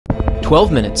12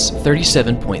 minutes,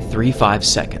 37.35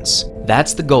 seconds.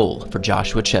 That's the goal for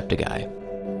Joshua Cheptegei.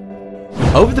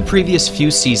 Over the previous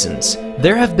few seasons,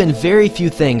 there have been very few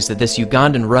things that this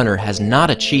Ugandan runner has not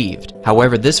achieved.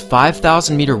 However, this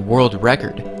 5,000-meter world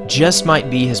record just might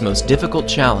be his most difficult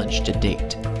challenge to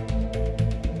date.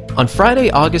 On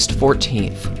Friday, August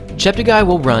 14th, Cheptegei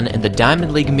will run in the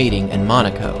Diamond League meeting in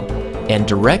Monaco, and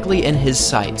directly in his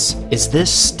sights is this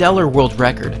stellar world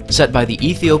record set by the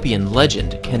Ethiopian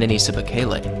legend Kenenisa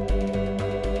Bekele.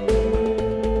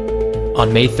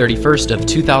 On May 31st of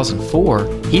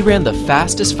 2004, he ran the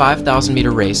fastest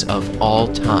 5,000-meter race of all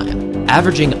time,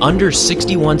 averaging under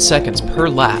 61 seconds per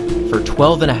lap for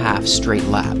 12.5 straight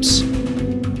laps.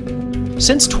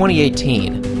 Since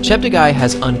 2018, Cheptegei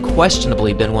has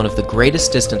unquestionably been one of the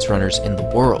greatest distance runners in the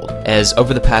world, as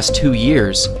over the past 2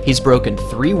 years, he's broken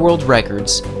 3 world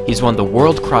records, he's won the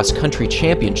World Cross Country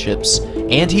Championships,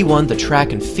 and he won the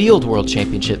Track and Field World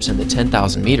Championships in the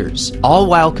 10,000 meters, all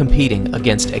while competing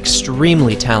against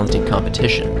extremely talented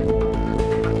competition.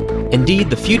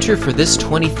 Indeed, the future for this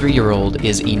 23-year-old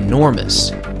is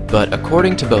enormous, but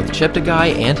according to both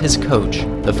Cheptegei and his coach,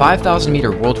 the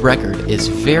 5,000-meter world record is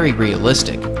very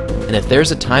realistic, and if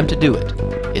there's a time to do it,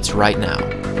 it's right now.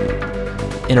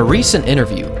 In a recent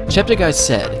interview, Cheptegei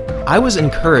said, "I was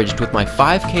encouraged with my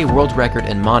 5K world record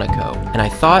in Monaco, and I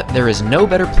thought there is no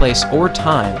better place or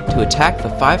time to attack the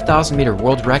 5,000-meter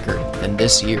world record than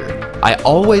this year. I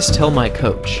always tell my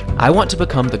coach, I want to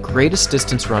become the greatest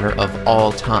distance runner of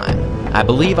all time. I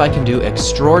believe I can do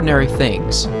extraordinary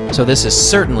things, so this is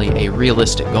certainly a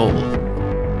realistic goal."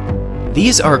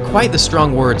 These are quite the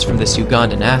strong words from this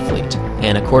Ugandan athlete,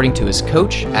 and according to his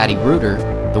coach, Adi Reuter,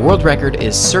 the world record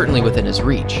is certainly within his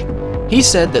reach. He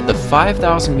said that the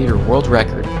 5,000-meter world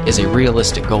record is a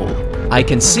realistic goal. "I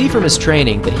can see from his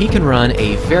training that he can run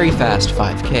a very fast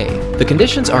 5K. The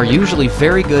conditions are usually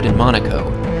very good in Monaco,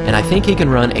 and I think he can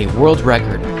run a world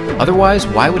record. Otherwise,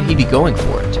 why would he be going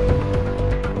for it?"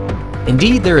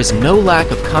 Indeed, there is no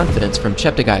lack of confidence from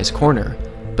Cheptegei's corner,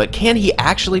 but can he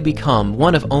actually become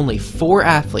one of only 4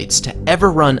 athletes to ever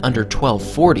run under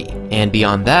 12:40? And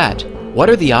beyond that, what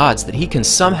are the odds that he can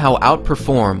somehow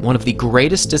outperform one of the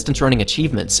greatest distance running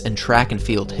achievements in track and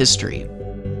field history?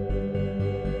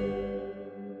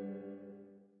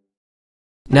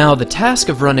 Now, the task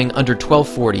of running under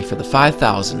 12:40 for the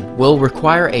 5,000 will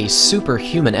require a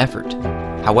superhuman effort.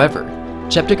 However,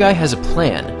 Cheptegei has a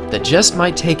plan that just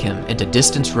might take him into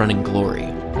distance running glory.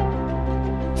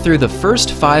 Through the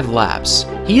first 5 laps,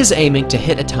 he is aiming to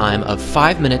hit a time of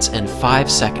 5 minutes and 5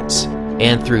 seconds,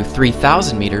 and through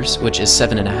 3,000 meters, which is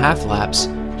 7.5 laps,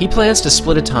 he plans to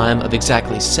split a time of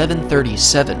exactly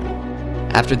 7:37.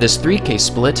 After this 3K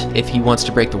split, if he wants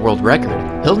to break the world record,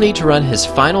 he'll need to run his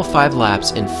final 5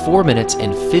 laps in 4 minutes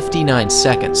and 59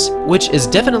 seconds, which is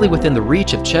definitely within the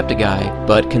reach of Cheptegei,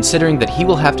 but considering that he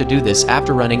will have to do this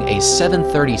after running a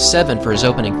 7:37 for his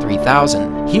opening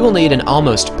 3,000, he will need an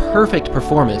almost perfect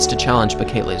performance to challenge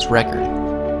Bekele's record.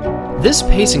 This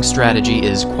pacing strategy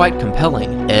is quite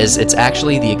compelling, as it's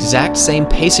actually the exact same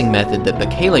pacing method that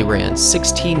Bekele ran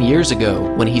 16 years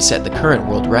ago when he set the current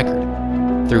world record.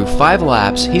 Through 5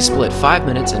 laps, he split 5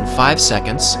 minutes and 5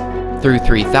 seconds. Through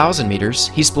 3,000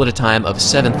 meters, he split a time of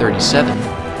 7:37.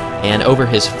 And over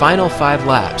his final 5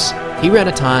 laps, he ran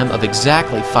a time of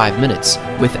exactly 5 minutes,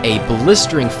 with a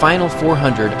blistering final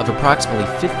 400 of approximately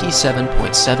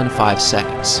 57.75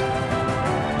 seconds.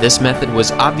 This method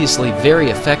was obviously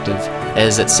very effective,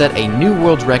 as it set a new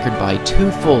world record by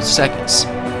 2 full seconds.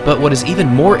 But what is even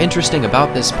more interesting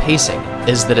about this pacing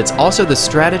is that it's also the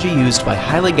strategy used by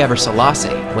Haile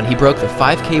Gebrselassie when he broke the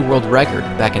 5K world record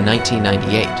back in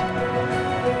 1998.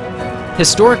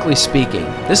 Historically speaking,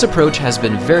 this approach has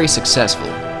been very successful.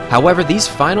 However, these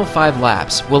final 5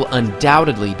 laps will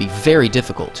undoubtedly be very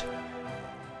difficult.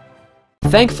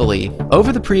 Thankfully,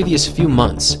 over the previous few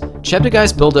months,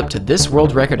 Cheptegei's build-up to this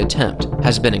world record attempt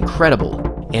has been incredible.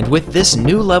 And with this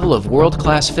new level of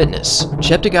world-class fitness,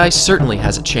 Cheptegei certainly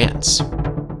has a chance.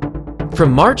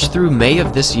 From March through May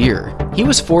of this year, he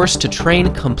was forced to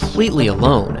train completely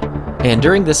alone, and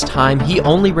during this time he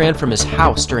only ran from his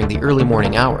house during the early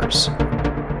morning hours.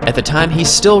 At the time, he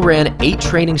still ran 8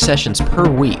 training sessions per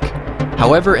week.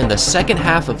 However, in the second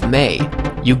half of May,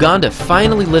 Uganda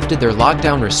finally lifted their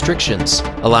lockdown restrictions,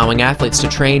 allowing athletes to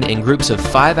train in groups of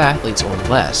 5 athletes or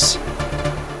less.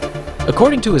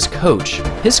 According to his coach,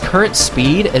 his current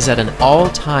speed is at an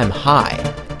all-time high,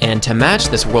 and to match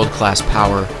this world-class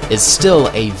power is still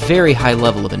a very high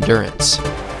level of endurance.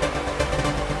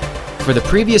 For the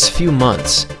previous few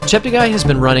months, Cheptegei has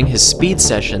been running his speed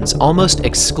sessions almost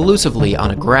exclusively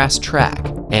on a grass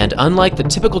track, And unlike the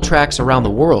typical tracks around the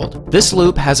world, this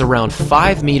loop has around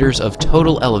 5 meters of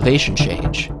total elevation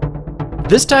change.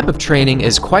 This type of training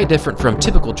is quite different from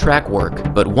typical track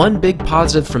work, but one big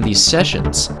positive from these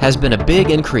sessions has been a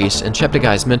big increase in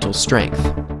Cheptegei's mental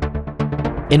strength.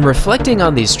 In reflecting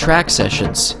on these track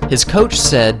sessions, his coach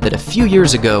said that a few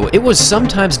years ago it was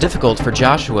sometimes difficult for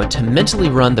Joshua to mentally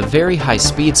run the very high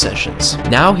speed sessions.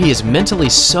 Now he is mentally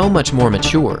so much more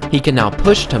mature. He can now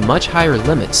push to much higher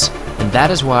limits, and that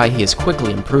is why he is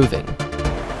quickly improving.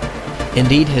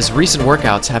 Indeed, his recent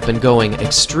workouts have been going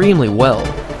extremely well,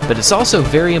 but it's also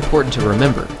very important to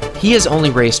remember, he has only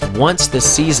raced once this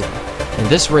season, and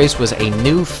this race was a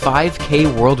new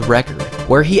 5K world record,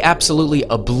 where he absolutely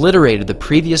obliterated the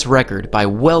previous record by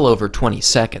well over 20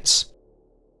 seconds.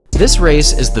 This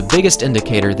race is the biggest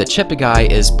indicator that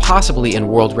Cheptegei is possibly in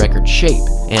world record shape,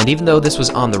 and even though this was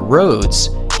on the roads,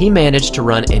 he managed to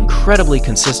run incredibly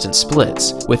consistent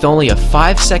splits, with only a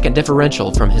 5-second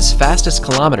differential from his fastest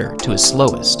kilometer to his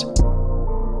slowest.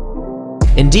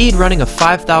 Indeed, running a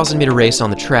 5,000 meter race on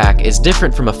the track is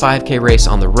different from a 5K race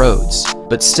on the roads,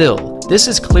 but still, this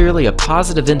is clearly a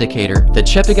positive indicator that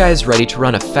Cheptegei is ready to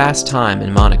run a fast time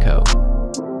in Monaco.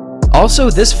 Also,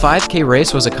 this 5K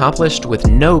race was accomplished with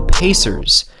no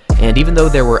pacers, and even though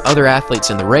there were other athletes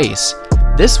in the race,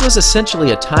 this was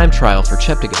essentially a time trial for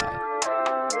Cheptegei.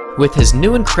 With his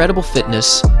new incredible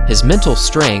fitness, his mental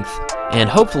strength, and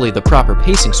hopefully the proper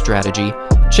pacing strategy,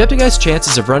 Cheptegei's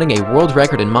chances of running a world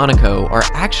record in Monaco are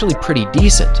actually pretty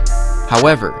decent.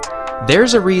 However,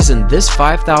 there's a reason this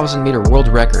 5,000 meter world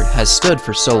record has stood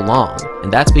for so long,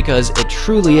 and that's because it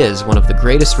truly is one of the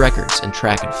greatest records in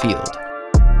track and field.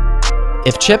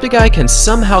 If Cheptegei can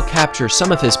somehow capture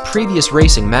some of his previous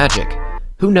racing magic,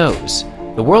 who knows?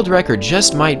 The world record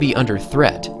just might be under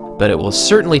threat, but it will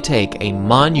certainly take a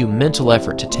monumental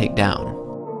effort to take down.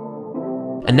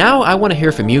 And now I want to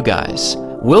hear from you guys.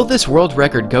 Will this world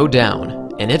record go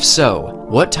down? And if so,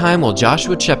 what time will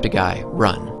Joshua Cheptegei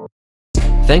run?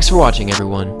 Thanks for watching,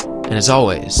 everyone, and as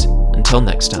always, until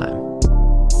next time.